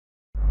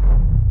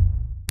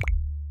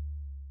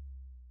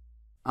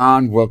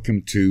And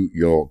welcome to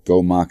your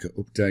Go Market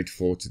update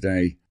for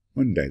today,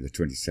 Monday the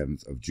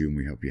 27th of June.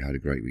 We hope you had a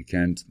great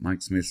weekend.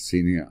 Mike Smith,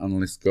 Senior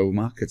Analyst, Go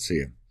Markets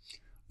here.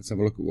 Let's have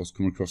a look at what's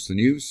come across the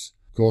news.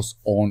 Of course,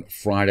 on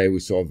Friday we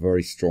saw a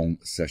very strong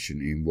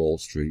session in Wall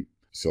Street.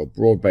 So a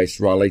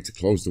broad-based rally to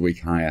close the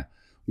week higher,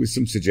 with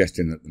some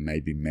suggesting that there may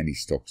be many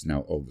stocks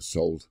now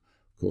oversold.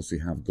 Of course, we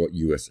have got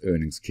US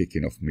earnings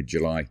kicking off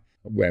mid-July,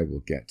 where we'll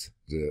get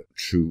the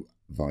true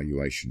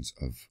valuations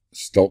of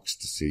stocks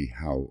to see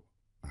how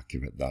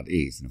accurate that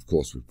is. And of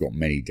course, we've got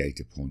many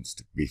data points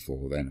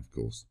before then, of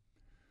course.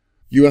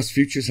 US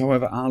futures,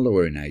 however, are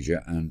lower in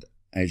Asia, and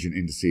Asian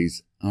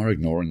indices are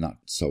ignoring that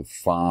so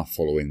far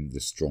following the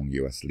strong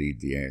US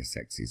lead. The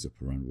ASX is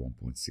up around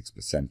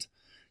 1.6%.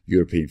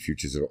 European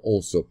futures are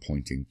also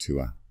pointing to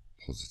a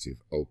positive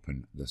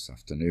open this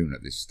afternoon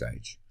at this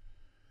stage.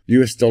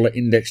 US dollar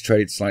index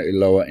traded slightly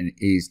lower and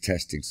is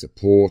testing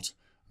support,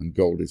 and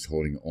gold is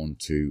holding on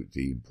to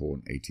the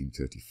important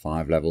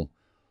 1835 level.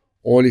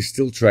 Oil is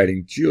still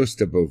trading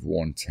just above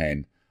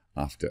 110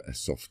 after a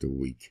softer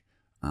week,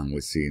 and we're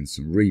seeing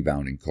some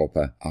rebound in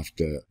copper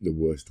after the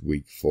worst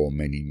week for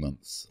many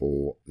months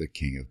for the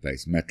king of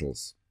base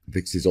metals.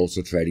 VIX is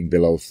also trading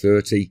below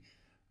 30,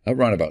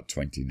 around about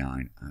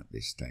 29 at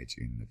this stage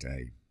in the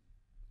day.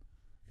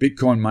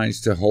 Bitcoin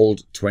managed to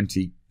hold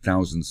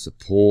 20,000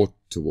 support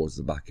towards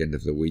the back end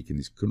of the week and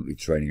is currently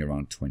trading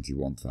around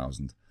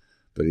 21,000,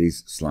 but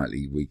is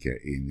slightly weaker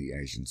in the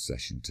Asian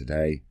session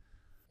today.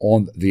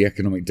 On the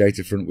economic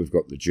data front, we've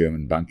got the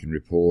German banking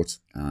report,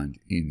 and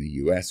in the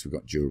US, we've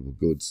got durable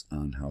goods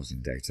and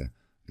housing data.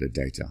 The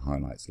data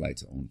highlights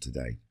later on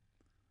today.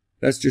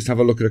 Let's just have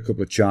a look at a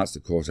couple of charts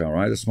that caught our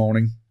eye this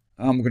morning.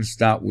 And we're going to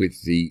start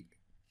with the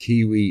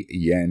Kiwi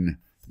yen.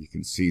 You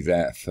can see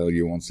there a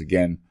failure once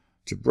again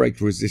to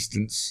break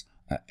resistance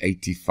at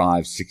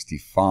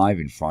 85.65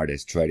 in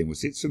Friday's trading. We've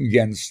seen some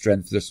yen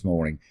strength this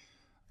morning,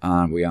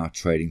 and we are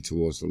trading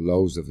towards the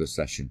lows of the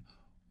session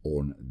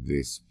on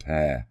this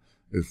pair.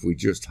 If we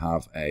just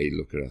have a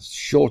look at a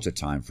shorter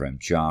time frame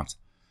chart,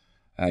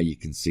 you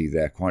can see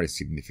there quite a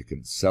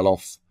significant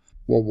sell-off.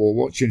 What we're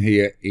watching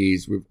here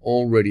is we've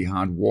already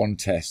had one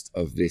test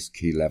of this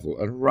key level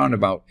at around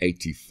about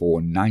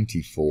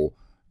 84.94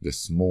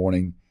 this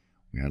morning.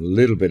 We had a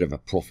little bit of a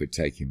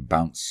profit-taking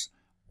bounce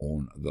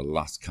on the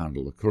last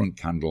candle. The current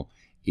candle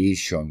is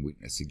showing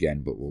weakness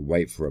again, but we'll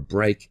wait for a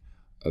break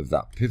of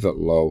that pivot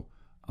low,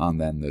 and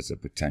then there's a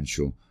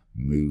potential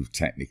move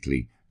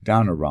technically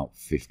down around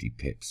 50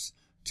 pips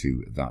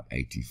to that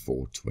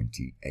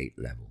 84.28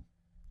 level.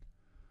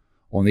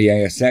 On the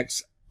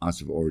ASX,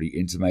 as we've already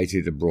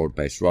intimated, a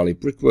broad-based rally.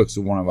 Brickworks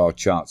are one of our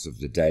charts of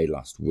the day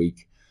last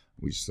week.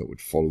 We just thought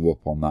we'd follow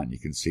up on that, and you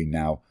can see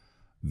now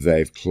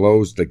they've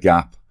closed the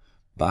gap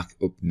back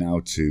up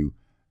now to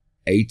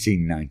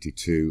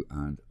 1892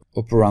 and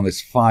up around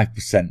this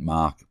 5%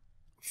 mark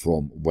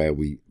from where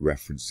we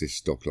referenced this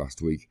stock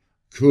last week.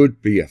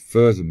 Could be a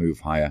further move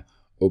higher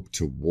up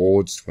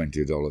towards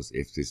 $20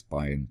 if this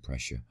buy-in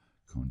pressure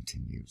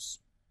continues.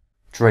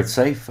 Trade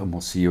safe, and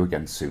we'll see you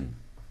again soon.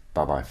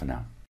 Bye-bye for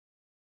now.